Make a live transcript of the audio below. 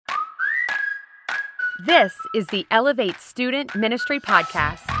This is the Elevate Student Ministry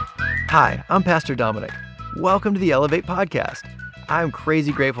Podcast. Hi, I'm Pastor Dominic. Welcome to the Elevate Podcast. I'm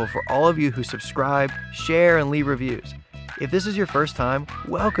crazy grateful for all of you who subscribe, share, and leave reviews. If this is your first time,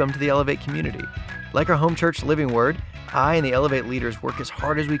 welcome to the Elevate community. Like our home church Living Word, I and the Elevate leaders work as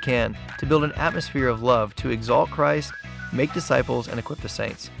hard as we can to build an atmosphere of love to exalt Christ, make disciples, and equip the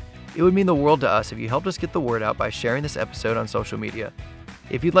saints. It would mean the world to us if you helped us get the word out by sharing this episode on social media.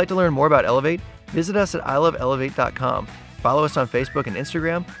 If you'd like to learn more about Elevate, visit us at iloveelevate.com, follow us on Facebook and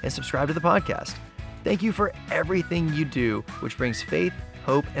Instagram, and subscribe to the podcast. Thank you for everything you do, which brings faith,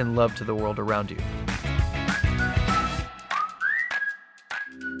 hope, and love to the world around you.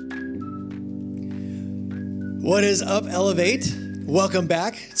 What is up, Elevate? Welcome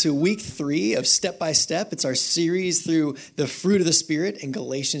back to week 3 of Step by Step. It's our series through the fruit of the Spirit in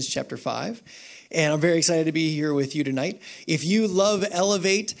Galatians chapter 5. And I'm very excited to be here with you tonight. If you love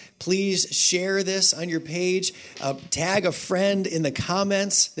Elevate, please share this on your page. Tag a friend in the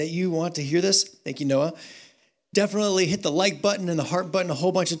comments that you want to hear this. Thank you, Noah. Definitely hit the like button and the heart button a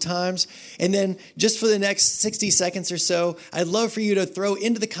whole bunch of times. And then just for the next 60 seconds or so, I'd love for you to throw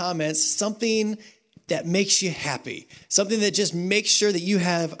into the comments something that makes you happy, something that just makes sure that you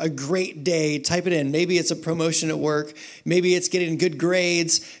have a great day. Type it in. Maybe it's a promotion at work. Maybe it's getting good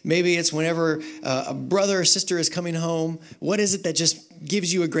grades. Maybe it's whenever a brother or sister is coming home. What is it that just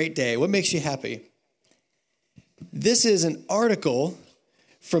gives you a great day? What makes you happy? This is an article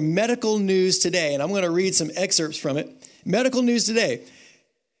from Medical News Today, and I'm going to read some excerpts from it. Medical News Today.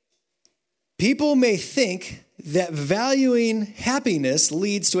 People may think that valuing happiness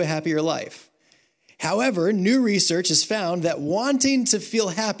leads to a happier life. However, new research has found that wanting to feel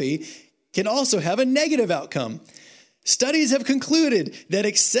happy can also have a negative outcome. Studies have concluded that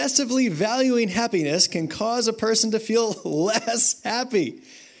excessively valuing happiness can cause a person to feel less happy.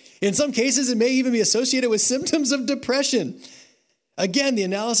 In some cases, it may even be associated with symptoms of depression. Again, the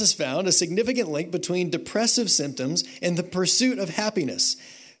analysis found a significant link between depressive symptoms and the pursuit of happiness.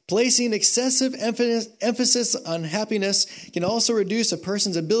 Placing excessive emphasis on happiness can also reduce a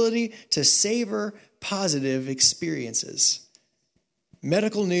person's ability to savor positive experiences.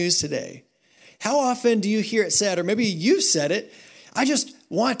 Medical News Today. How often do you hear it said, or maybe you've said it, I just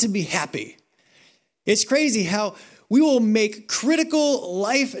want to be happy? It's crazy how we will make critical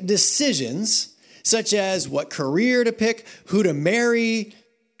life decisions, such as what career to pick, who to marry,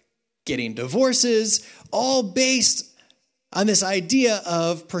 getting divorces, all based on this idea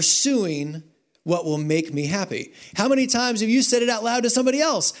of pursuing what will make me happy. How many times have you said it out loud to somebody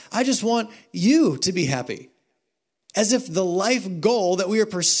else? I just want you to be happy. As if the life goal that we are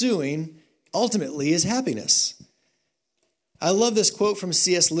pursuing ultimately is happiness. I love this quote from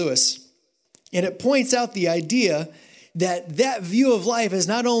C.S. Lewis, and it points out the idea that that view of life is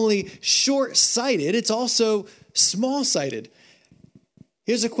not only short-sighted, it's also small-sighted.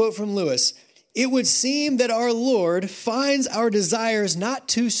 Here's a quote from Lewis. It would seem that our Lord finds our desires not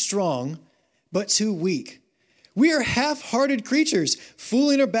too strong, but too weak. We are half-hearted creatures,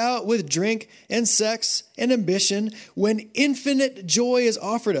 fooling about with drink and sex and ambition when infinite joy is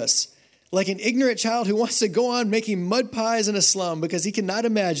offered us, like an ignorant child who wants to go on making mud pies in a slum because he cannot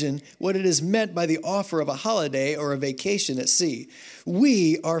imagine what it is meant by the offer of a holiday or a vacation at sea.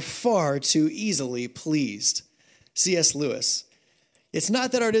 We are far too easily pleased. C.S. Lewis. It's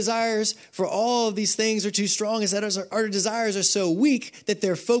not that our desires for all of these things are too strong, it's that our desires are so weak that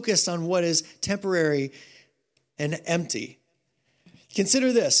they're focused on what is temporary and empty.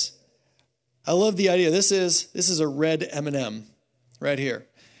 Consider this. I love the idea. This is a red M&M right here.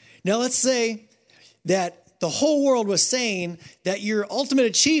 Now let's say that the whole world was saying that your ultimate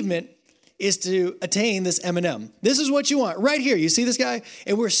achievement is to attain this M&M. This is what you want right here. You see this guy?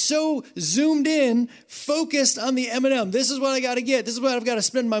 And we're so zoomed in, focused on the M&M. This is what I got to get. This is what I've got to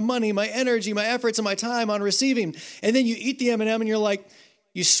spend my money, my energy, my efforts, and my time on receiving. And then you eat the M&M and you're like,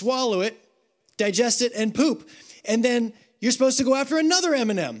 you swallow it, digest it, and poop. And then you're supposed to go after another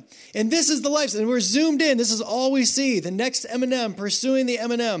M&M. And this is the life. And we're zoomed in. This is all we see. The next M&M, pursuing the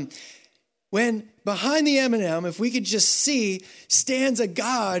M&M. When behind the M&M, if we could just see, stands a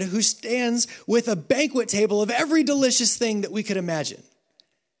God who stands with a banquet table of every delicious thing that we could imagine.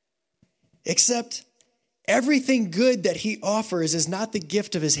 Except everything good that he offers is not the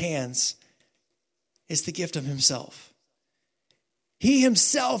gift of his hands. It's the gift of himself. He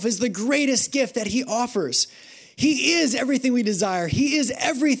himself is the greatest gift that he offers. He is everything we desire. He is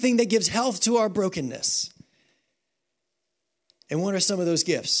everything that gives health to our brokenness. And what are some of those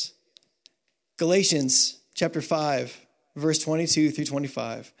gifts? Galatians chapter 5, verse 22 through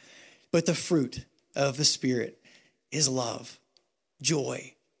 25. But the fruit of the Spirit is love,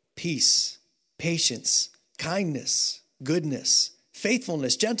 joy, peace, patience, kindness, goodness,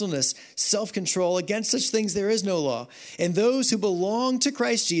 faithfulness, gentleness, self-control. Against such things there is no law. And those who belong to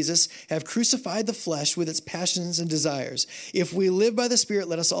Christ Jesus have crucified the flesh with its passions and desires. If we live by the Spirit,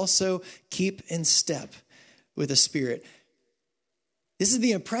 let us also keep in step with the Spirit. This is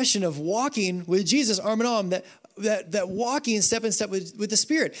the impression of walking with Jesus arm in arm, that walking step in step with the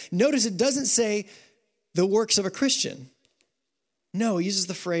Spirit. Notice it doesn't say the works of a Christian. No, it uses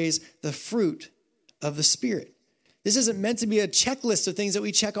the phrase, the fruit of the Spirit. This isn't meant to be a checklist of things that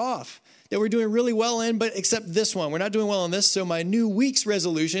we check off, that we're doing really well in, but except this one. We're not doing well in this, so my new week's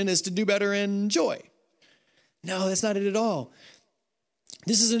resolution is to do better in joy. No, that's not it at all.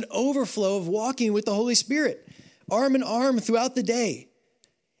 This is an overflow of walking with the Holy Spirit, arm in arm throughout the day.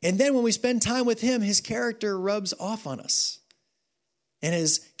 And then when we spend time with him, his character rubs off on us, and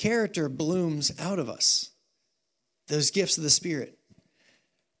his character blooms out of us, those gifts of the Spirit.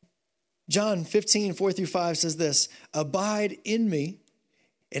 John 15, 4-5 says this, abide in me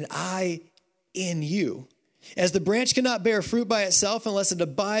and I in you. As the branch cannot bear fruit by itself unless it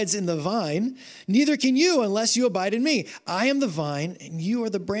abides in the vine, neither can you unless you abide in me. I am the vine and you are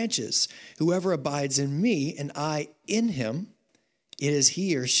the branches. Whoever abides in me and I in him, it is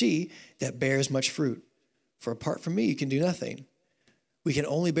he or she that bears much fruit. For apart from me, you can do nothing. We can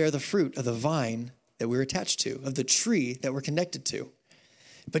only bear the fruit of the vine that we're attached to, of the tree that we're connected to.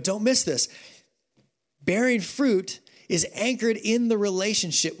 But don't miss this. Bearing fruit is anchored in the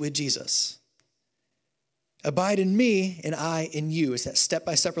relationship with Jesus. Abide in me and I in you. It's that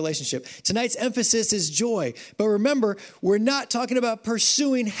step-by-step relationship. Tonight's emphasis is joy. But remember, we're not talking about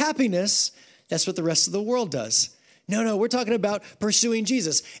pursuing happiness. That's what the rest of the world does. No, we're talking about pursuing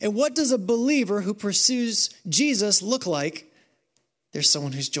Jesus. And what does a believer who pursues Jesus look like? There's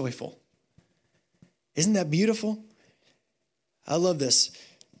someone who's joyful. Isn't that beautiful? I love this.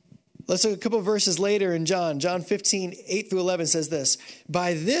 Let's look a couple of verses later in John 15, 8-11 says this,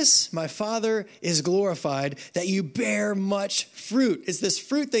 by this my Father is glorified, that you bear much fruit. It's this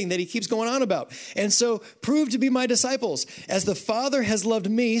fruit thing that he keeps going on about. And so prove to be my disciples. As the Father has loved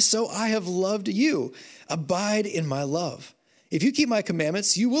me, so I have loved you. Abide in my love. If you keep my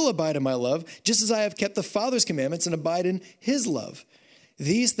commandments, you will abide in my love, just as I have kept the Father's commandments and abide in his love.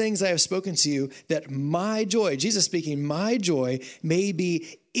 These things I have spoken to you, that my joy, Jesus speaking, my joy may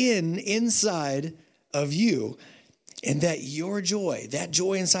be inside of you, and that your joy, that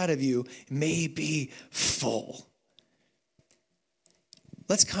joy inside of you, may be full.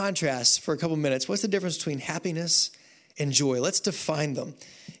 Let's contrast for a couple minutes. What's the difference between happiness and joy? Let's define them.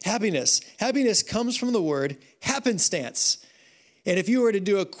 Happiness comes from the word happenstance. And if you were to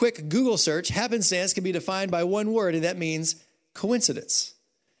do a quick Google search, happenstance can be defined by one word, and that means coincidence.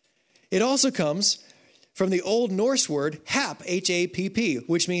 It also comes from the Old Norse word hap, H-A-P-P,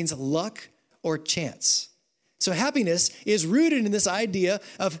 which means luck or chance. So happiness is rooted in this idea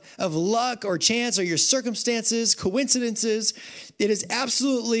of luck or chance or your circumstances, coincidences. It is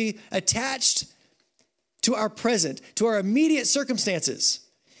absolutely attached to our present, to our immediate circumstances.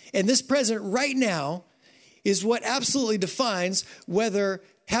 And this present right now is what absolutely defines whether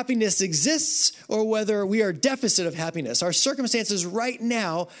happiness exists or whether we are deficit of happiness. Our circumstances right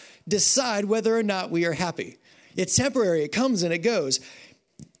now decide whether or not we are happy. It's temporary. It comes and it goes.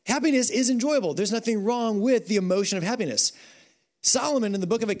 Happiness is enjoyable. There's nothing wrong with the emotion of happiness. Solomon in the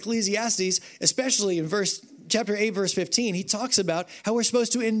book of Ecclesiastes, especially in chapter 8, verse 15, he talks about how we're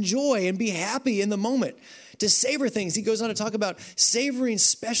supposed to enjoy and be happy in the moment, to savor things. He goes on to talk about savoring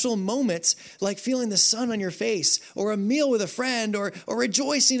special moments like feeling the sun on your face or a meal with a friend or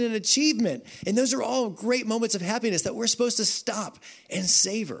rejoicing in an achievement. And those are all great moments of happiness that we're supposed to stop and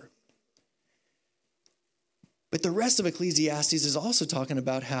savor. But the rest of Ecclesiastes is also talking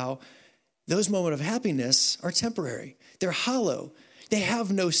about how those moments of happiness are temporary. They're hollow. They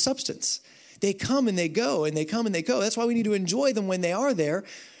have no substance. They come and they go, and they come and they go. That's why we need to enjoy them when they are there.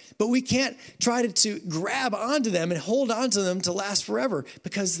 But we can't try to grab onto them and hold onto them to last forever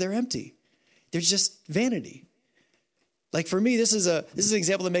because they're empty. They're just vanity. Like for me, this is an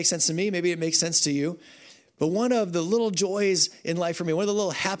example that makes sense to me. Maybe it makes sense to you. But one of the little joys in life for me, one of the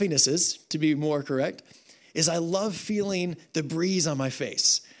little happinesses, to be more correct, is I love feeling the breeze on my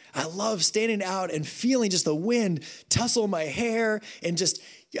face. I love standing out and feeling just the wind tussle my hair and just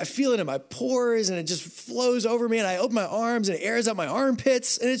I feel it in my pores and it just flows over me and I open my arms and it airs out my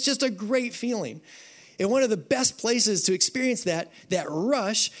armpits and it's just a great feeling. And one of the best places to experience that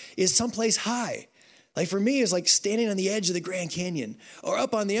rush is someplace high. Like for me, it's like standing on the edge of the Grand Canyon or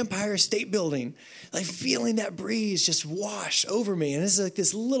up on the Empire State Building, like feeling that breeze just wash over me. And it's like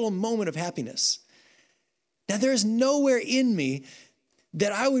this little moment of happiness. Now, there is nowhere in me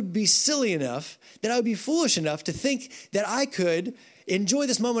that I would be silly enough, that I would be foolish enough to think that I could enjoy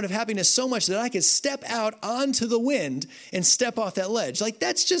this moment of happiness so much that I could step out onto the wind and step off that ledge. Like,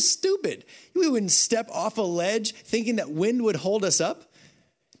 that's just stupid. We wouldn't step off a ledge thinking that wind would hold us up.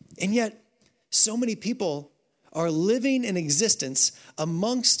 And yet, so many people are living in existence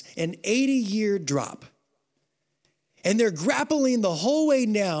amongst an 80-year drop. And they're grappling the whole way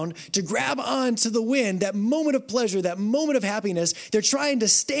down to grab onto the wind, that moment of pleasure, that moment of happiness. They're trying to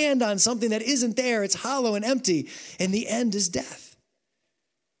stand on something that isn't there. It's hollow and empty. And the end is death.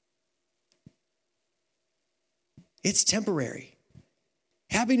 It's temporary.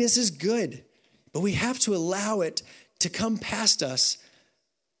 Happiness is good, but we have to allow it to come past us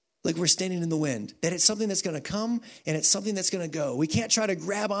like we're standing in the wind, that it's something that's going to come and it's something that's going to go. We can't try to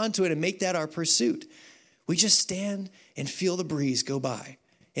grab onto it and make that our pursuit. We just stand and feel the breeze go by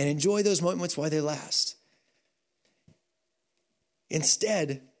and enjoy those moments while they last.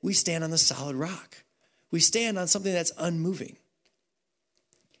 Instead, we stand on the solid rock. We stand on something that's unmoving.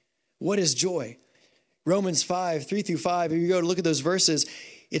 What is joy? Romans 5, 3-5, if you go to look at those verses,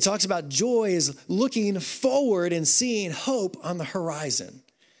 it talks about joy is looking forward and seeing hope on the horizon.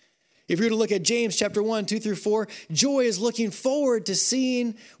 If you were to look at James chapter 1, 2-4, joy is looking forward to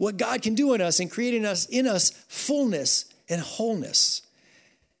seeing what God can do in us and creating in us fullness and wholeness.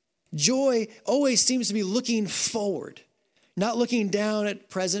 Joy always seems to be looking forward, not looking down at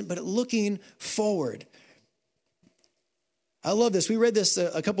present, but looking forward. I love this. We read this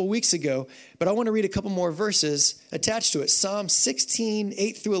a couple weeks ago, but I want to read a couple more verses attached to it. Psalm 16,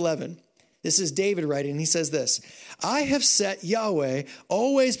 8-11. This is David writing, and he says this: I have set Yahweh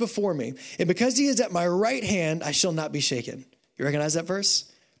always before me, and because he is at my right hand, I shall not be shaken. You recognize that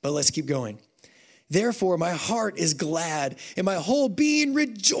verse? But let's keep going. Therefore, my heart is glad, and my whole being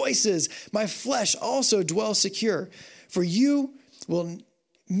rejoices. My flesh also dwells secure. For you will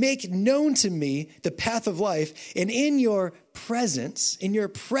make known to me the path of life, and in your presence,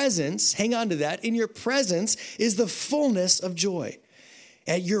 hang on to that, in your presence is the fullness of joy.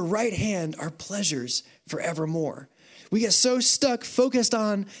 At your right hand are pleasures forevermore. We get so focused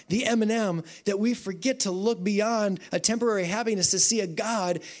on the M&M that we forget to look beyond a temporary happiness to see a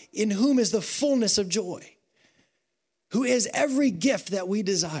God in whom is the fullness of joy, who is every gift that we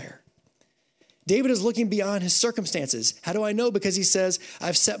desire. David is looking beyond his circumstances. How do I know? Because he says,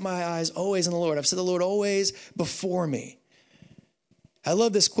 I've set my eyes always on the Lord. I've set the Lord always before me. I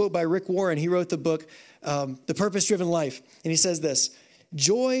love this quote by Rick Warren. He wrote the book, The Purpose-Driven Life. And he says this: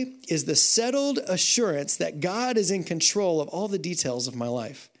 joy is the settled assurance that God is in control of all the details of my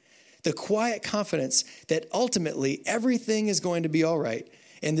life. The quiet confidence that ultimately everything is going to be all right.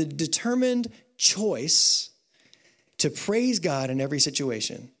 And the determined choice to praise God in every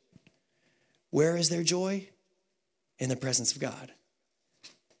situation. Where is there joy? In the presence of God.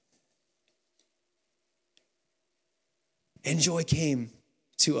 And joy came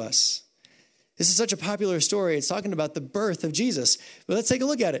to us. This is such a popular story. It's talking about the birth of Jesus. But let's take a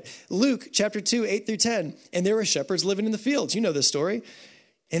look at it. Luke chapter 2, 8-10. And there were shepherds living in the fields. You know this story.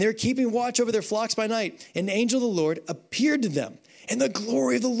 And they were keeping watch over their flocks by night. And the angel of the Lord appeared to them. And the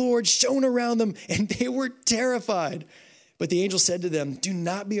glory of the Lord shone around them. And they were terrified. But the angel said to them, do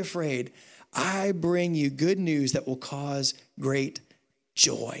not be afraid. I bring you good news that will cause great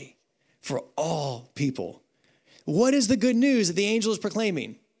joy for all people. What is the good news that the angel is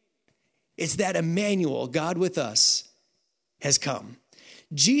proclaiming? It's that Emmanuel, God with us, has come.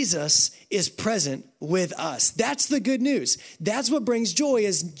 Jesus is present with us. That's the good news. That's what brings joy,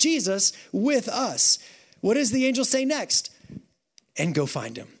 is Jesus with us. What does the angel say next? And go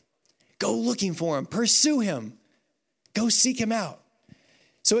find him. Go looking for him. Pursue him. Go seek him out.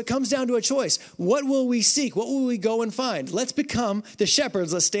 So it comes down to a choice. What will we seek? What will we go and find? Let's become the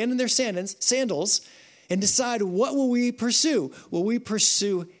shepherds. Let's stand in their sandals and decide, what will we pursue? Will we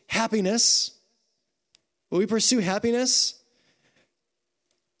pursue happiness? Will we pursue happiness?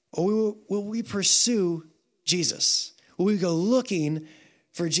 Or will we pursue Jesus? Will we go looking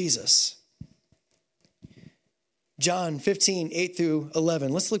for Jesus? John 15, 8-11.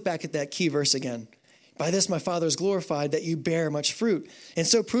 Let's look back at that key verse again. By this my Father is glorified, that you bear much fruit, and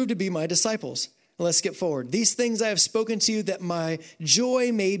so prove to be my disciples. Let's skip forward. These things I have spoken to you, that my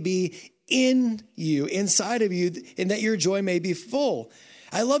joy may be in you, inside of you, and that your joy may be full.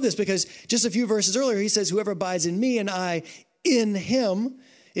 I love this because just a few verses earlier, he says, whoever abides in me and I in him,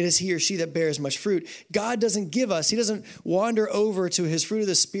 it is he or she that bears much fruit. God doesn't give us, he doesn't wander over to his fruit of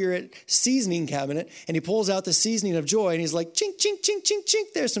the Spirit seasoning cabinet and he pulls out the seasoning of joy and he's like, chink, chink, chink, chink,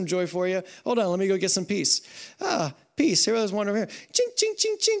 chink, there's some joy for you. Hold on, let me go get some peace. Peace, here, there's one over here. Chink, chink,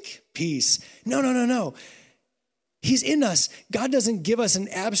 chink, chink, peace. No. He's in us. God doesn't give us an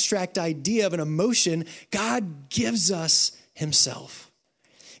abstract idea of an emotion. God gives us himself.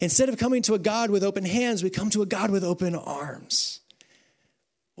 Instead of coming to a God with open hands, we come to a God with open arms.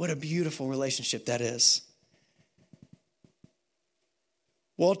 What a beautiful relationship that is.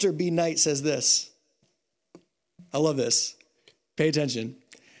 Walter B. Knight says this. I love this. Pay attention.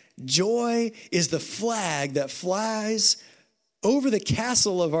 Joy is the flag that flies over the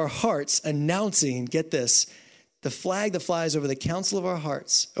castle of our hearts announcing, get this, the flag that flies over the castle of our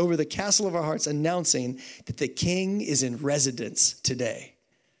hearts announcing that the King is in residence today.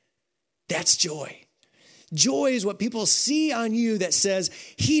 That's joy. Joy is what people see on you that says,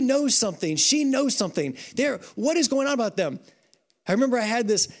 he knows something, she knows something. What is going on about them? I remember I had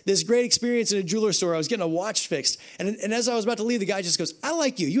this great experience in a jeweler store. I was getting a watch fixed. And as I was about to leave, the guy just goes, I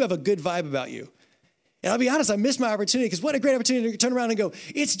like you. You have a good vibe about you. And I'll be honest, I missed my opportunity because what a great opportunity to turn around and go,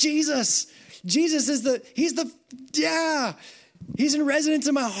 it's Jesus. Jesus is he's in residence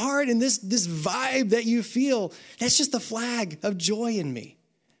in my heart. And this vibe that you feel, that's just the flag of joy in me.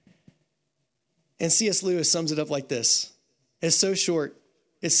 And C.S. Lewis sums it up like this. It's so short.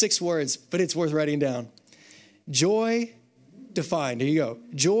 It's 6 words, but it's worth writing down. Joy defined. Here you go.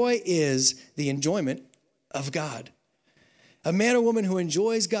 Joy is the enjoyment of God. A man or woman who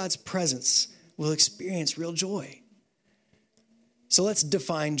enjoys God's presence will experience real joy. So let's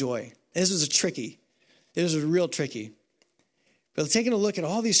define joy. This was real tricky. But taking a look at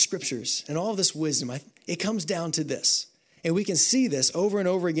all these scriptures and all of this wisdom, it comes down to this. And we can see this over and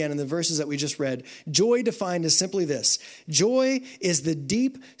over again in the verses that we just read. Joy defined as simply this. Joy is the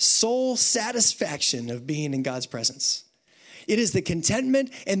deep soul satisfaction of being in God's presence. It is the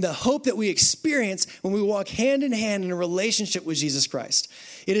contentment and the hope that we experience when we walk hand in hand in a relationship with Jesus Christ.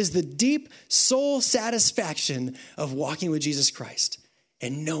 It is the deep soul satisfaction of walking with Jesus Christ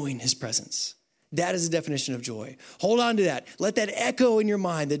and knowing his presence. That is the definition of joy. Hold on to that. Let that echo in your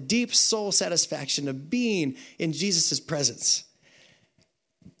mind, the deep soul satisfaction of being in Jesus' presence.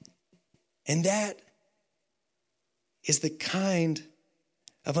 And that is the kind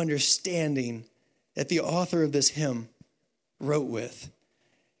of understanding that the author of this hymn wrote with.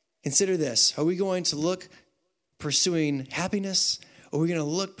 Consider this. Are we going to look pursuing happiness, or are we going to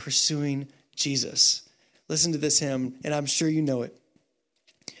look pursuing Jesus? Listen to this hymn, and I'm sure you know it.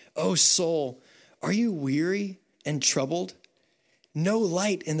 Oh, soul, are you weary and troubled? No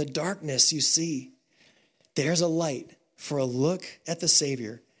light in the darkness you see. There's a light for a look at the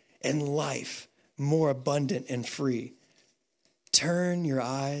Savior and life more abundant and free. Turn your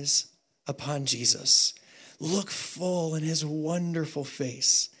eyes upon Jesus. Look full in his wonderful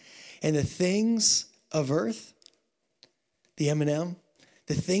face. And the things of earth, the M&M,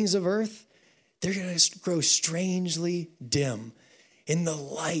 the things of earth, they're going to grow strangely dim in the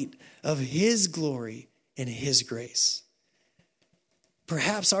light of his glory and his grace.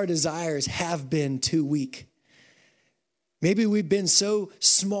 Perhaps our desires have been too weak. Maybe we've been so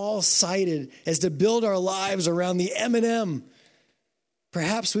small-sighted as to build our lives around the M&M.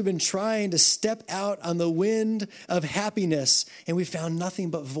 Perhaps we've been trying to step out on the wind of happiness and we found nothing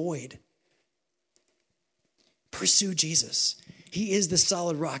but void. Pursue Jesus. He is the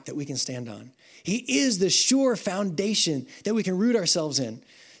solid rock that we can stand on. He is the sure foundation that we can root ourselves in.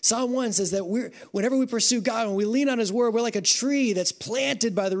 Psalm 1 says that whenever we pursue God, when we lean on his word, we're like a tree that's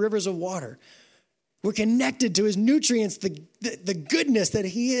planted by the rivers of water. We're connected to his nutrients, the goodness that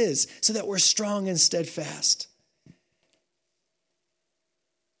he is, so that we're strong and steadfast.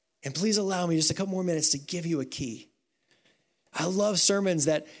 And please allow me just a couple more minutes to give you a key. I love sermons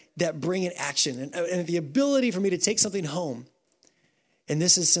that bring in action and the ability for me to take something home. And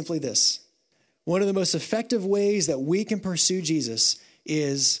this is simply this. One of the most effective ways that we can pursue Jesus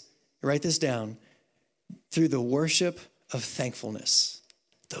is, write this down, through the worship of thankfulness.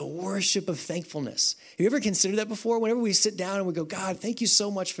 The worship of thankfulness. Have you ever considered that before? Whenever we sit down and we go, God, thank you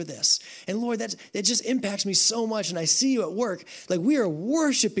so much for this. And Lord, that just impacts me so much. And I see you at work. Like we are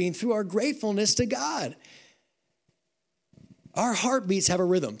worshiping through our gratefulness to God. Our heartbeats have a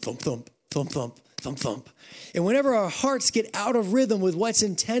rhythm. Thump, thump, thump, thump, thump, thump. And whenever our hearts get out of rhythm with what's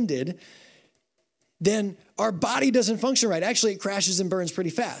intended, then our body doesn't function right. Actually, it crashes and burns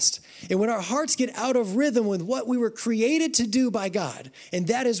pretty fast. And when our hearts get out of rhythm with what we were created to do by God, and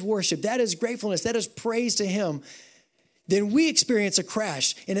that is worship, that is gratefulness, that is praise to him, then we experience a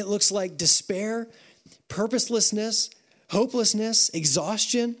crash, and it looks like despair, purposelessness, hopelessness,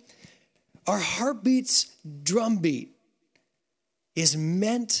 exhaustion. Our heartbeat's drumbeat is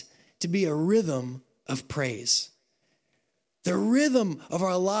meant to be a rhythm of praise. The rhythm of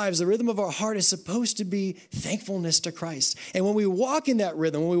our lives, the rhythm of our heart is supposed to be thankfulness to Christ. And when we walk in that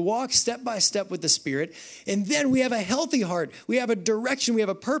rhythm, when we walk step by step with the Spirit, and then we have a healthy heart, we have a direction, we have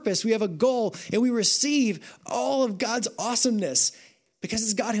a purpose, we have a goal, and we receive all of God's awesomeness because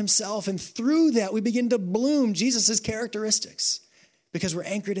it's God himself. And through that, we begin to bloom Jesus' characteristics because we're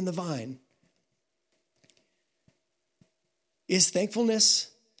anchored in the vine. Is thankfulness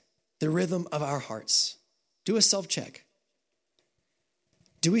the rhythm of our hearts? Do a self-check.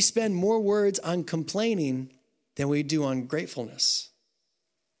 Do we spend more words on complaining than we do on gratefulness?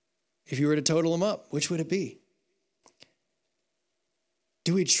 If you were to total them up, which would it be?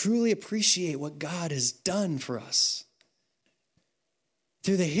 Do we truly appreciate what God has done for us?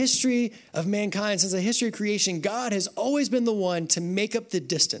 Through the history of mankind, since the history of creation, God has always been the one to make up the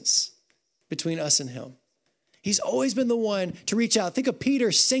distance between us and him. He's always been the one to reach out. Think of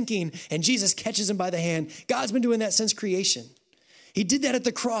Peter sinking and Jesus catches him by the hand. God's been doing that since creation. He did that at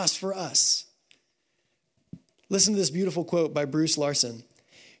the cross for us. Listen to this beautiful quote by Bruce Larson.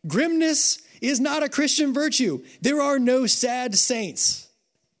 Grimness is not a Christian virtue. There are no sad saints.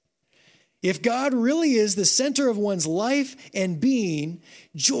 If God really is the center of one's life and being,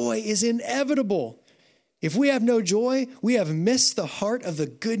 joy is inevitable. If we have no joy, we have missed the heart of the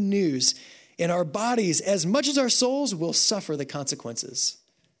good news, and our bodies, as much as our souls, will suffer the consequences.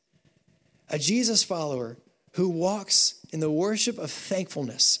 A Jesus follower who walks in the worship of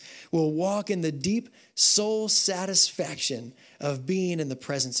thankfulness will walk in the deep soul satisfaction of being in the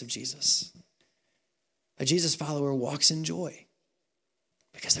presence of Jesus. A Jesus follower walks in joy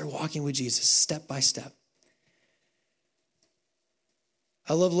because they're walking with Jesus step by step.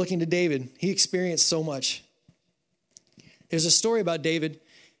 I love looking to David. He experienced so much. There's a story about David.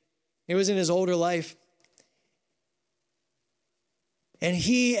 It was in his older life. And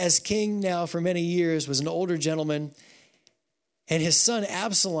he, as king now for many years, was an older gentleman. And his son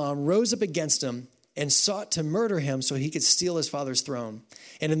Absalom rose up against him and sought to murder him so he could steal his father's throne.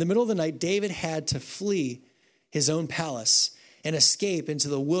 And in the middle of the night, David had to flee his own palace and escape into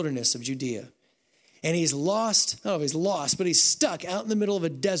the wilderness of Judea. And he's lost, I don't know if he's lost, but he's stuck out in the middle of a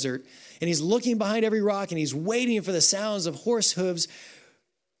desert. And he's looking behind every rock and he's waiting for the sounds of horse hooves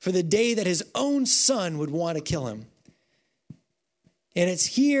for the day that his own son would want to kill him. And it's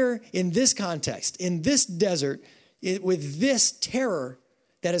here in this context, in this desert, with this terror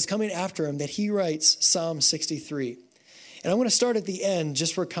that is coming after him, that he writes Psalm 63. And I'm going to start at the end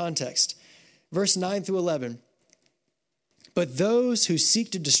just for context. Verse 9 through 11. But those who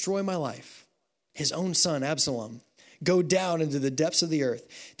seek to destroy my life, his own son Absalom, go down into the depths of the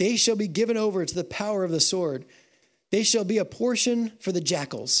earth. They shall be given over to the power of the sword. They shall be a portion for the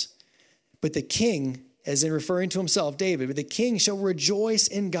jackals. But the king, as in referring to himself, David, but the king shall rejoice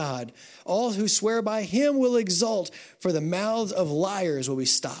in God. All who swear by him will exult, for the mouths of liars will be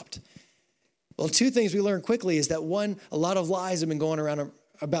stopped. Well, two things we learn quickly is that one, a lot of lies have been going around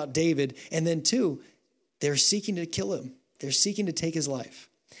about David. And then two, they're seeking to kill him. They're seeking to take his life.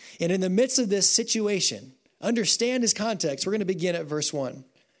 And in the midst of this situation, understand his context. We're going to begin at verse 1.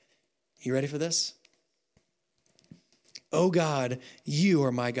 You ready for this? O God, you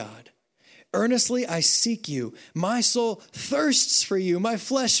are my God. Earnestly I seek you. My soul thirsts for you. My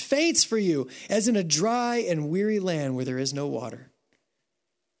flesh faints for you, as in a dry and weary land where there is no water.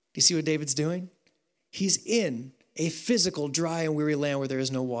 Do you see what David's doing? He's in a physical dry and weary land where there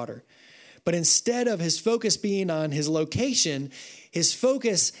is no water. But instead of his focus being on his location, his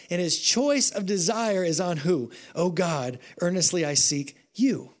focus and his choice of desire is on who? Oh God, earnestly I seek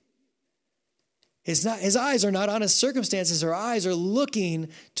you. His eyes are not on his circumstances. Her eyes are looking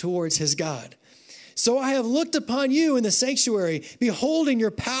towards his God. So I have looked upon you in the sanctuary, beholding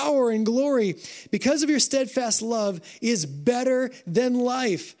your power and glory, because of your steadfast love is better than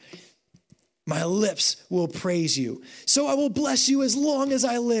life. My lips will praise you. So I will bless you as long as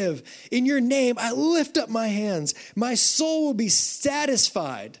I live. In your name, I lift up my hands. My soul will be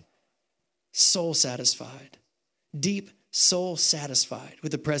satisfied. Soul satisfied. Deep soul satisfied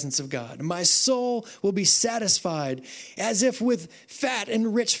with the presence of God. My soul will be satisfied as if with fat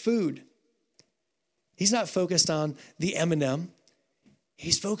and rich food. He's not focused on the M&M.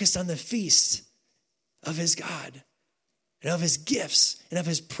 He's focused on the feast of his God and of his gifts and of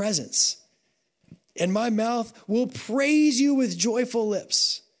his presence. And my mouth will praise you with joyful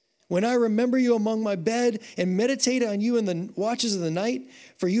lips. When I remember you among my bed and meditate on you in the watches of the night,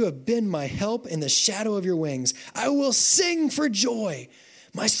 for you have been my help in the shadow of your wings. I will sing for joy.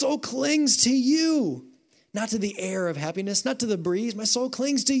 My soul clings to you, not to the air of happiness, not to the breeze. My soul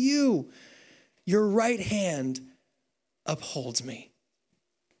clings to you. Your right hand upholds me.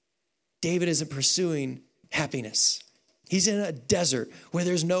 David isn't pursuing happiness He's in a desert where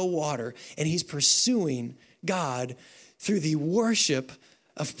there's no water, and he's pursuing God through the worship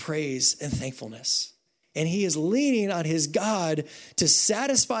of praise and thankfulness. And he is leaning on his God to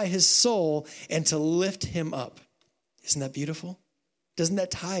satisfy his soul and to lift him up. Isn't that beautiful? Doesn't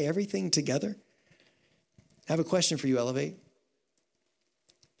that tie everything together? I have a question for you, Elevate.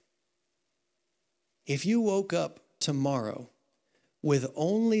 If you woke up tomorrow with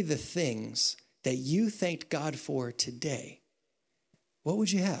only the things that you thanked God for today, what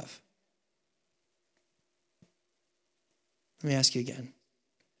would you have? Let me ask you again.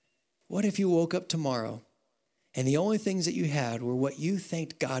 What if you woke up tomorrow and the only things that you had were what you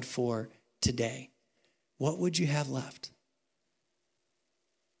thanked God for today? What would you have left?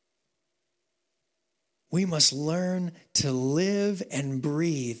 We must learn to live and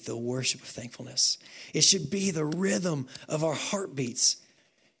breathe the worship of thankfulness. It should be the rhythm of our heartbeats.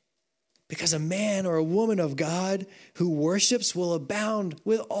 Because a man or a woman of God who worships will abound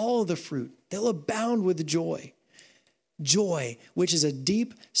with all the fruit. They'll abound with joy. Joy, which is a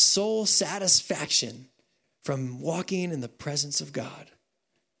deep soul satisfaction from walking in the presence of God.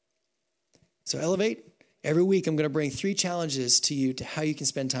 So Elevate. Every week, I'm going to bring 3 challenges to you to how you can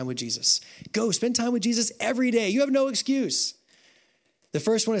spend time with Jesus. Go spend time with Jesus every day. You have no excuse. The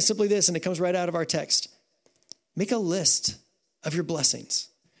first one is simply this, and it comes right out of our text. Make a list of your blessings.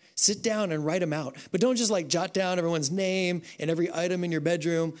 Sit down and write them out. But don't just jot down everyone's name and every item in your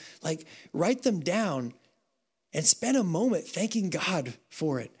bedroom. Write them down and spend a moment thanking God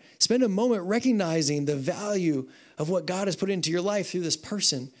for it. Spend a moment recognizing the value of what God has put into your life through this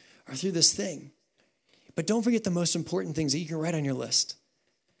person or through this thing. But don't forget the most important things that you can write on your list.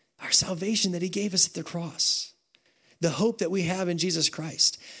 Our salvation that he gave us at the cross. The hope that we have in Jesus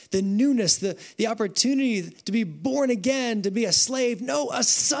Christ. The newness, the opportunity to be born again, to be a slave, no, a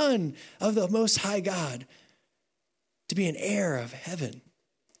son of the Most High God. To be an heir of heaven.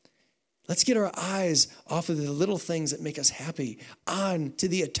 Let's get our eyes off of the little things that make us happy on to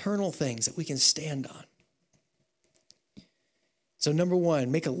the eternal things that we can stand on. So number 1,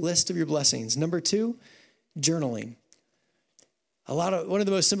 make a list of your blessings. Number 2, journaling. One of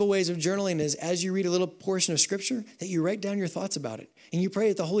the most simple ways of journaling is as you read a little portion of scripture, that you write down your thoughts about it. And you pray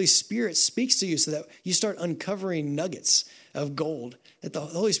that the Holy Spirit speaks to you so that you start uncovering nuggets of gold, that the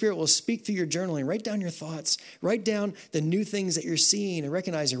Holy Spirit will speak through your journaling. Write down your thoughts. Write down the new things that you're seeing and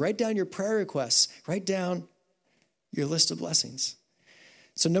recognizing. Write down your prayer requests. Write down your list of blessings.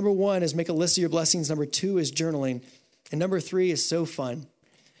 So number 1 is make a list of your blessings. Number 2 is journaling. And number 3 is so fun.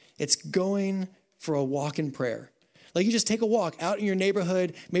 It's going for a walk in prayer. You just take a walk out in your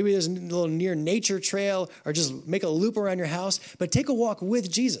neighborhood. Maybe there's a little near nature trail or just make a loop around your house. But take a walk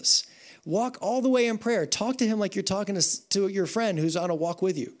with Jesus. Walk all the way in prayer. Talk to him like you're talking to your friend who's on a walk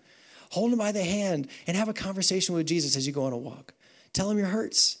with you. Hold him by the hand and have a conversation with Jesus as you go on a walk. Tell him your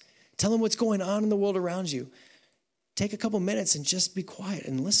hurts. Tell him what's going on in the world around you. Take a couple minutes and just be quiet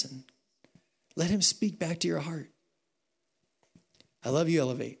and listen. Let him speak back to your heart. I love you,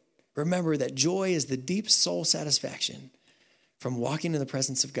 Elevate. Remember that joy is the deep soul satisfaction from walking in the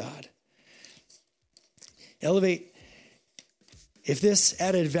presence of God. Elevate, if this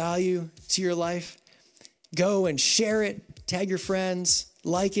added value to your life, go and share it, tag your friends,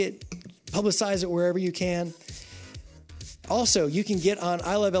 like it, publicize it wherever you can. Also, you can get on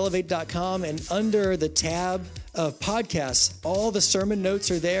iloveelevate.com and under the tab of podcasts, all the sermon notes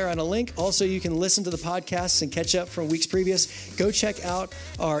are there on a link. Also, you can listen to the podcasts and catch up from weeks previous. Go check out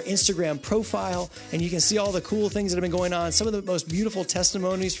our Instagram profile, and you can see all the cool things that have been going on. Some of the most beautiful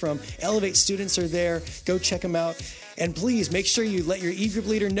testimonies from Elevate students are there. Go check them out. And please make sure you let your e-group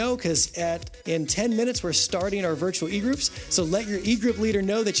leader know, because in 10 minutes, we're starting our virtual e-groups. So let your e-group leader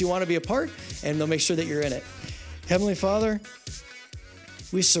know that you want to be a part, and they'll make sure that you're in it. Heavenly Father,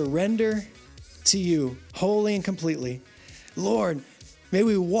 we surrender to you wholly and completely. Lord, may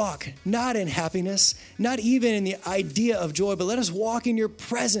we walk not in happiness, not even in the idea of joy, but let us walk in your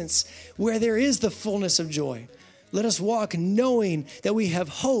presence where there is the fullness of joy. Let us walk knowing that we have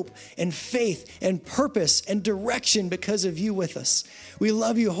hope and faith and purpose and direction because of you with us. We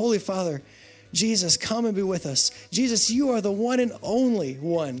love you, Holy Father. Jesus, come and be with us. Jesus, you are the one and only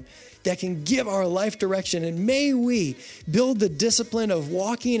one that can give our life direction. And may we build the discipline of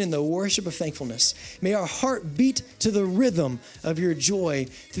walking in the worship of thankfulness. May our heart beat to the rhythm of your joy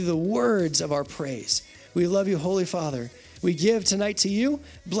through the words of our praise. We love you, Holy Father. We give tonight to you.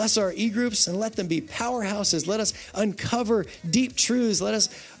 Bless our e-groups and let them be powerhouses. Let us uncover deep truths. Let us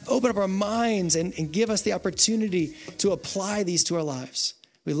open up our minds and give us the opportunity to apply these to our lives.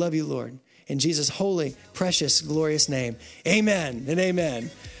 We love you, Lord. In Jesus' holy, precious, glorious name. Amen and amen.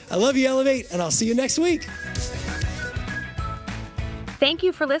 I love you, Elevate, and I'll see you next week. Thank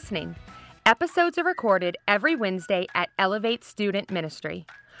you for listening. Episodes are recorded every Wednesday at Elevate Student Ministry.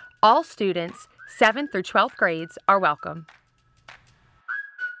 All students, 7th through 12th grades, are welcome.